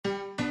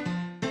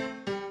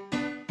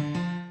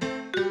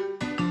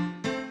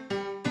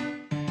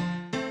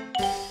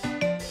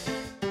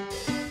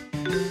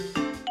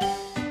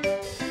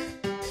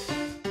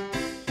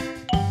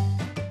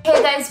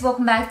Hi guys,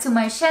 welcome back to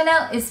my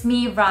channel. It's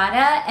me,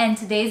 Radha, and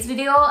today's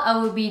video I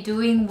will be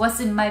doing what's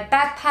in my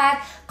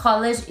backpack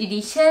college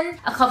edition.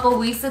 A couple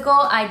weeks ago,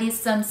 I did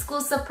some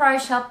school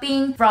surprise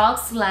shopping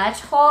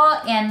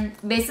vlog/haul, and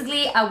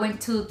basically I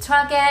went to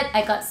Target.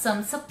 I got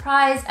some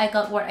surprise. I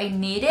got what I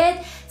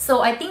needed.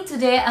 So I think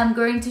today I'm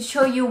going to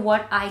show you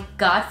what I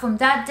got from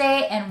that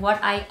day and what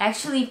I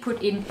actually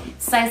put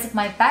inside of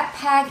my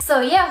backpack.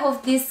 So yeah,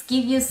 hope this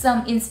gives you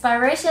some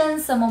inspiration,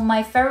 some of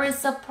my favorite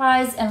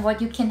surprise and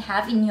what you can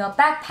have in your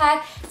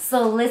backpack.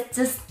 So let's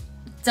just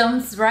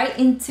jumps right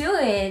into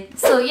it.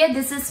 So yeah,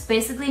 this is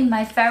basically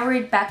my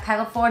favorite backpack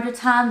of all the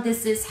time.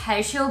 This is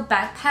Herschel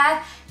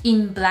backpack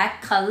in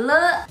black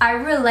color. I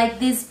really like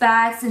these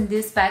bags, and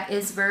this bag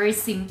is very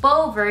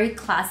simple, very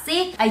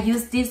classic. I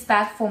used this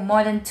bag for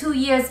more than 2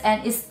 years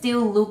and it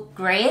still looks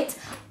great,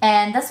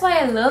 and that's why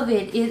I love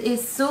it. It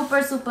is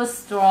super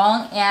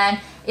strong and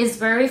it's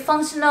very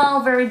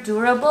functional, very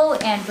durable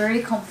and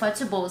very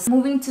comfortable. So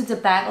moving to the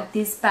back of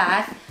this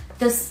bag,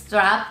 the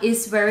strap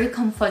is very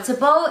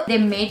comfortable. They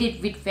made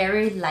it with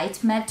very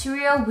light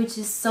material, which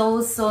is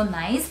so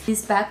nice.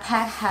 This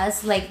backpack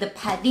has like the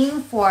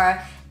padding for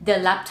the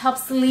laptop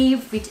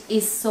sleeve, which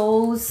is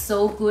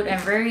so good and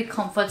very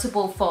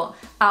comfortable for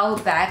our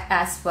bag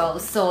as well.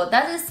 So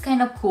that is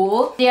kind of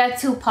cool. There are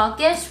two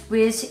pockets,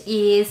 which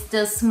is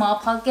the small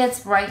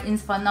pockets right in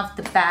front of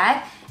the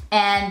bag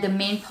and the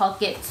main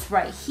pockets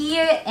right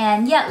here.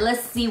 And yeah,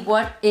 let's see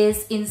what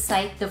is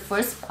inside the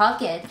first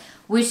pocket,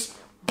 which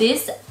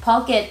this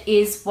pocket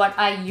is what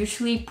I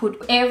usually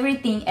put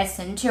everything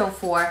essential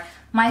for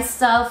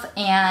myself.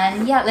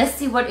 And yeah, let's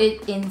see what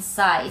it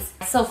inside.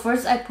 So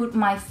first I put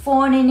my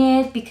phone in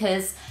it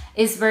because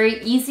it's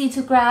very easy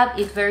to grab,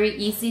 it's very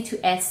easy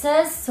to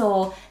access.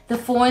 So the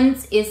phone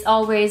is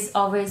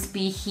always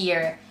be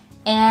here.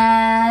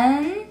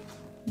 And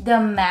the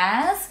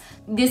mask,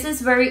 this is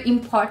very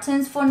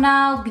important for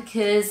now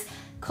because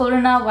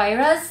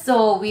coronavirus,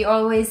 so we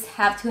always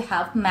have to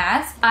have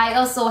masks. I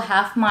also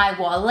have my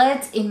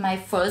wallet in my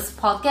first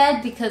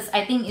pocket because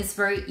I think it's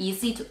very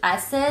easy to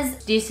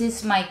access. This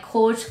is my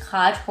Coach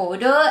card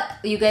holder.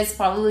 You guys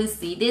probably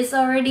see this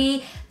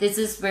already. This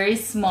is very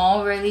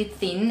small, really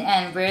thin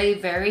and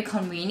very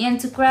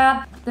convenient to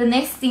grab. The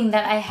next thing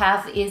that I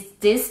have is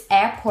this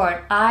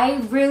airport. I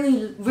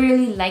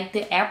really like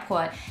the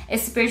airport.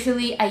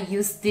 Especially I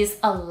use this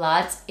a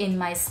lot in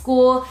my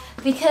school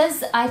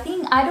because I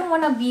think I don't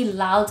want to be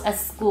loud at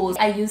school.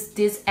 I use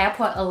this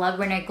airport a lot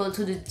when I go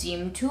to the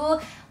gym too.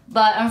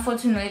 But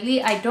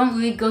unfortunately, I don't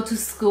really go to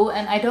school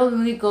and I don't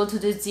really go to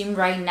the gym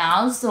right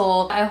now.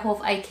 So I hope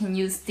I can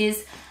use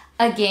this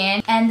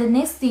again. And the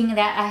next thing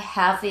that I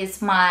have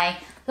is my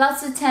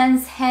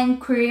L'Occitane hand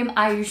cream.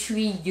 I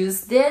usually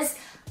use this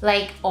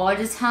like all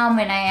the time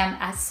when I am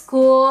at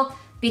school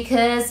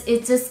because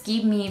it just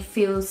gives me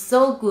feel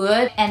so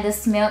good, and the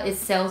smell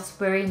itself is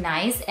very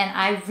nice and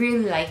I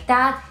really like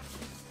that.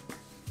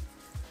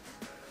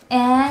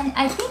 And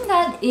I think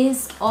that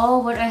is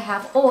all what I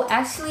have. Oh,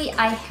 actually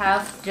I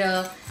have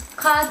the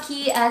car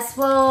key as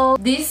well.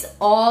 This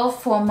all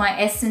for my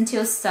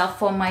essential stuff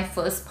for my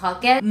first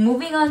pocket.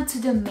 Moving on to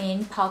the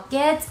main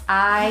pocket,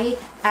 I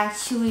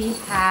actually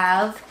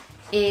have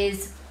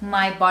is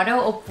my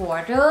bottle of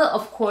water.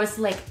 Of course,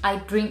 like I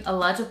drink a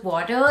lot of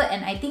water,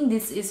 and I think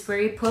this is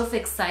very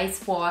perfect size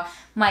for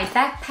my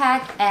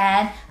backpack.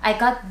 And I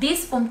got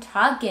this from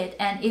Target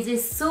and it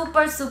is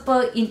super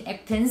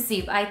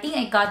inexpensive. I think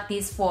I got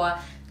this for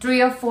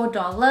 $3 or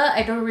 $4.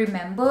 I don't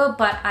remember,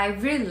 but I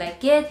really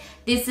like it.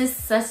 This is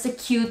such a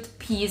cute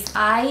piece.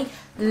 I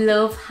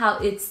love how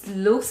it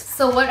looks.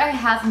 So what I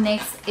have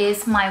next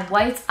is my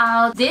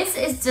whiteout. This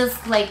is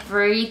just like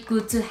very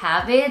good to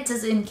have it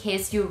just in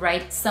case you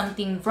write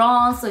something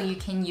wrong, so you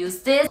can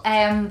use this. I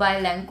am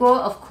bilingual,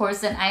 of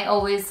course, and I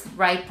always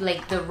write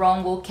like the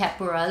wrong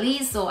vocabulary,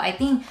 so I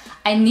think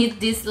I need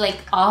this like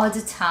all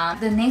the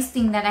time. The next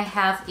thing that I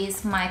have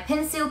is my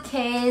pencil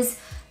case.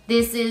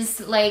 This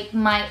is like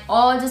my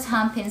all the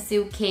time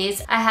pencil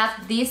case. I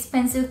have this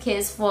pencil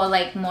case for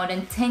like more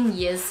than 10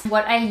 years.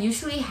 What I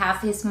usually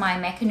have is my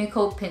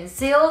mechanical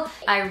pencil.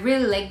 I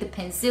really like the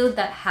pencil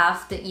that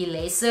have the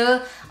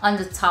eraser on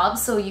the top,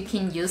 so you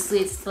can use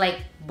it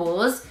like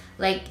both,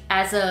 like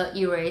as a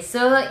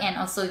eraser, and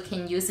also you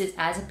can use it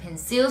as a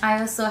pencil. I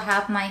also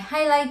have my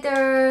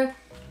highlighter,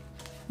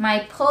 my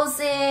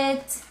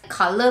Post-it,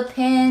 color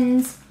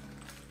pens,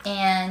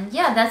 and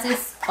yeah, that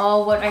is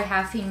all what I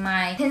have in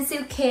my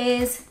pencil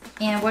case.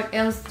 And what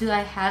else do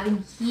I have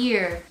in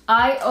here?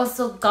 I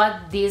also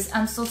got this,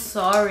 I'm so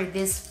sorry,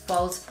 this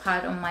falls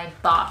part on my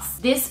box.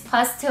 This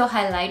pastel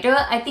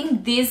highlighter. I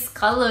think these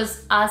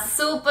colors are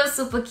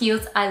super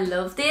cute. I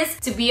love this.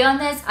 To be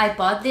honest, I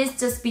bought this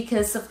just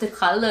because of the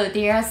color.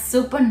 They are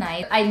super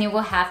nice. I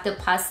never have the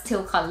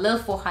pastel color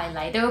for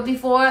highlighter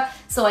before,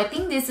 so I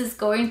think this is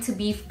going to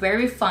be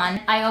very fun.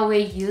 I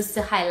always use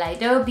the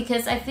highlighter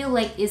because I feel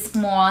like it's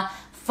more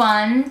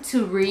fun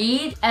to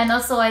read. And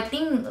also I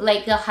think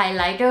like a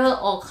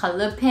highlighter or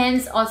color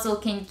pens also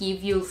can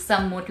give you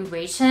some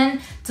motivation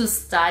to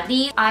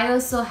study. I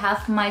also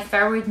have my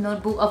favorite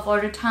notebook of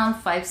all the time,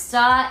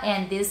 5-star,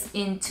 and this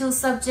in 2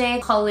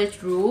 subjects,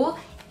 college rule.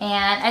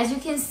 And as you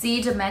can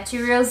see, the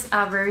materials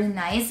are very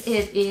nice.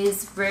 It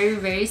is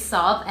very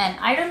soft, and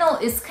I don't know,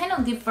 it's kind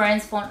of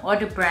different from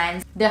other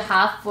brands. The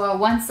half for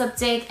one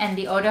subject and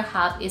the other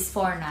half is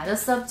for another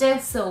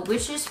subject, so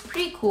which is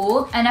pretty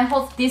cool. And I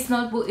hope this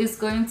notebook is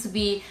going to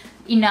be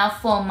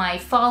enough for my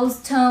fall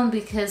term,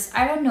 because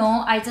I don't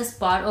know, I just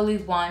bought only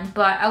one,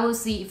 but I will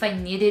see if I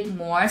needed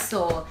more.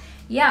 So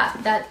yeah,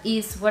 that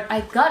is what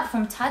I got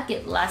from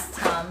Target last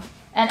time.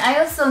 And I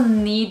also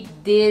need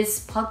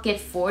this pocket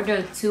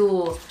folder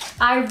too.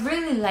 I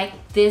really like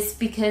this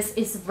because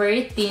it's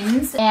very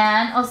thin,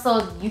 and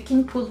also you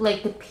can put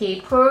like the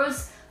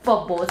papers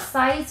for both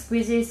sides,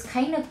 which is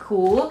kind of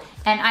cool.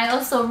 And I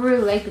also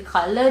really like the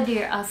color.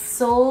 There are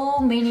so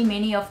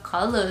many of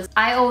colors.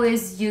 I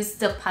always use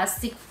the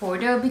plastic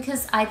folder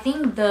because I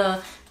think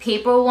the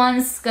paper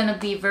one's gonna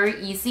be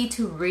very easy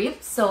to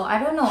rip. So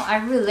I don't know, I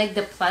really like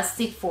the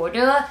plastic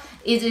folder.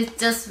 It is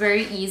just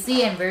very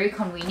easy and very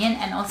convenient,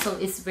 and also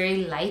it's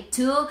very light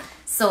too.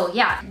 So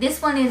yeah,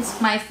 this one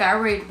is my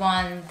favorite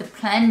one, the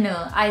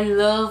planner. I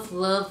love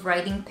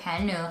writing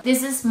planner.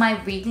 This is my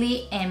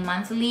weekly and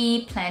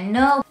monthly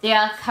planner. There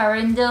are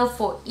calendar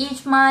for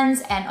each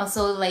month, and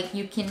also like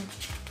you can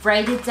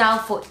write it down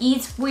for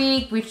each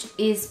week, which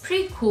is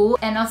pretty cool.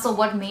 And also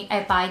what made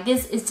I buy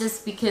this is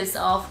just because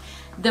of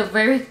the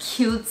very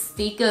cute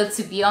sticker,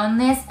 to be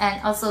honest.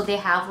 And also they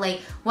have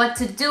like what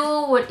to do,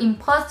 what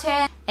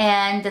important,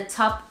 and the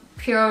top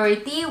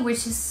priority,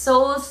 which is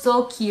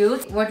so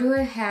cute. What do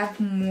I have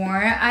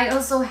more? I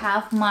also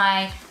have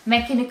my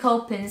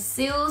mechanical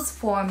pencils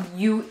from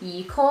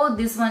Eco.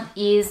 This one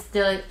is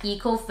the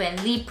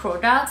eco-friendly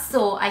product,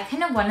 so I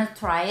kind of want to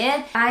try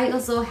it. I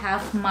also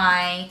have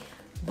my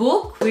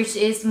book, which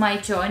is my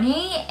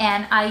journey,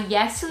 and I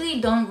actually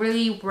don't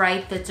really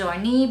write the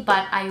journey,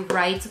 but I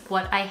write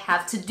what I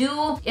have to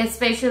do,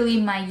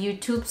 especially my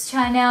YouTube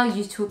channel,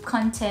 YouTube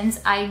contents.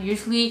 I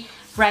usually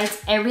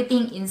write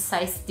everything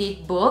inside this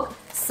book.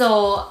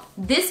 So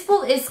this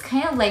book is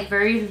kind of like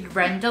very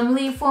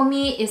randomly for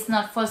me. It's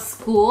not for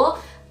school,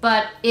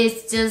 but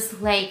it's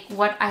just like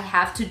what I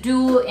have to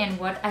do and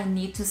what I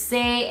need to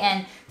say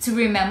and to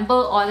remember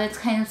all that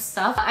kind of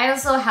stuff. I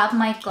also have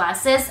my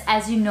glasses.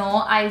 As you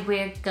know, I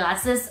wear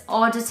glasses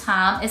all the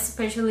time,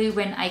 especially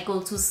when I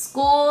go to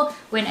school,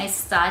 when I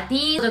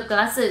study. The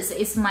glasses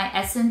is my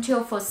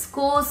essential for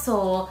school,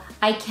 so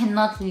I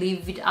cannot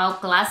live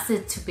without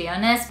glasses, to be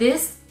honest.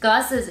 This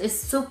glasses is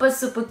super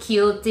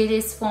cute. This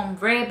is from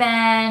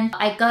Radbbie.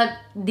 I got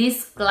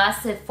these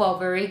glasses for a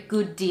very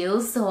good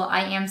deal, so I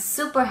am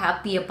super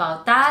happy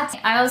about that.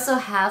 I also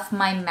have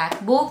my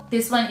MacBook.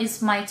 This one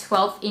is my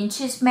 12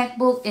 inches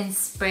MacBook in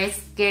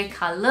space gray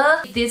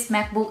color. This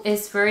MacBook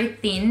is very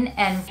thin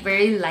and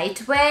very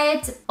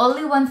lightweight.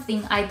 Only one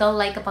thing I don't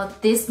like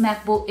about this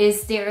MacBook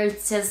is there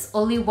is just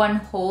only one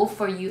hole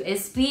for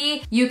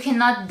USB. You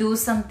cannot do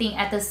something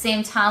at the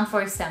same time.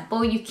 For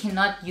example, you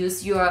cannot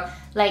use your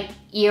like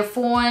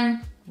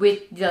earphone with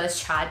the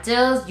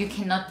chargers. You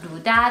cannot do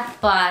that.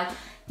 But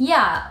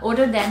yeah,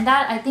 other than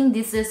that, I think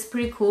this is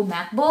pretty cool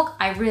MacBook.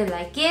 I really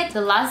like it.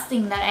 The last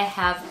thing that I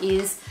have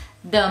is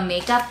the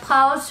makeup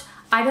pouch.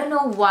 I don't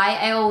know why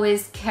I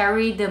always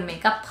carry the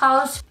makeup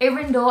pouch,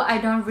 even though I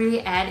don't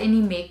really add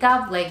any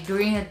makeup like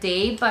during a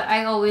day, but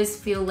I always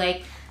feel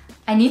like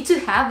I need to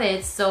have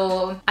it.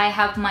 So I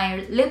have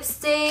my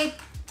lipstick,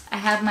 I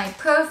have my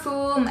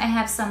perfume, I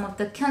have some of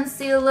the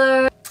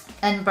concealer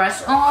and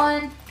brush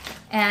on,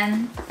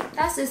 and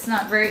that is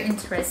not very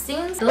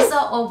interesting. Those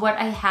are all what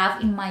I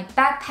have in my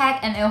backpack,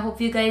 and I hope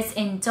you guys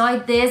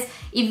enjoyed this.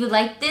 If you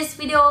like this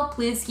video,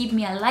 please give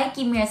me a like,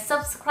 give me a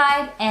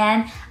subscribe,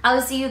 and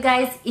I'll see you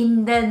guys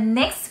in the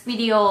next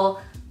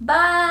video.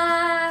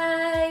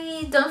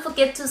 Bye! Don't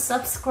forget to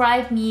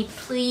subscribe me,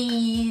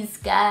 please,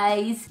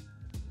 guys.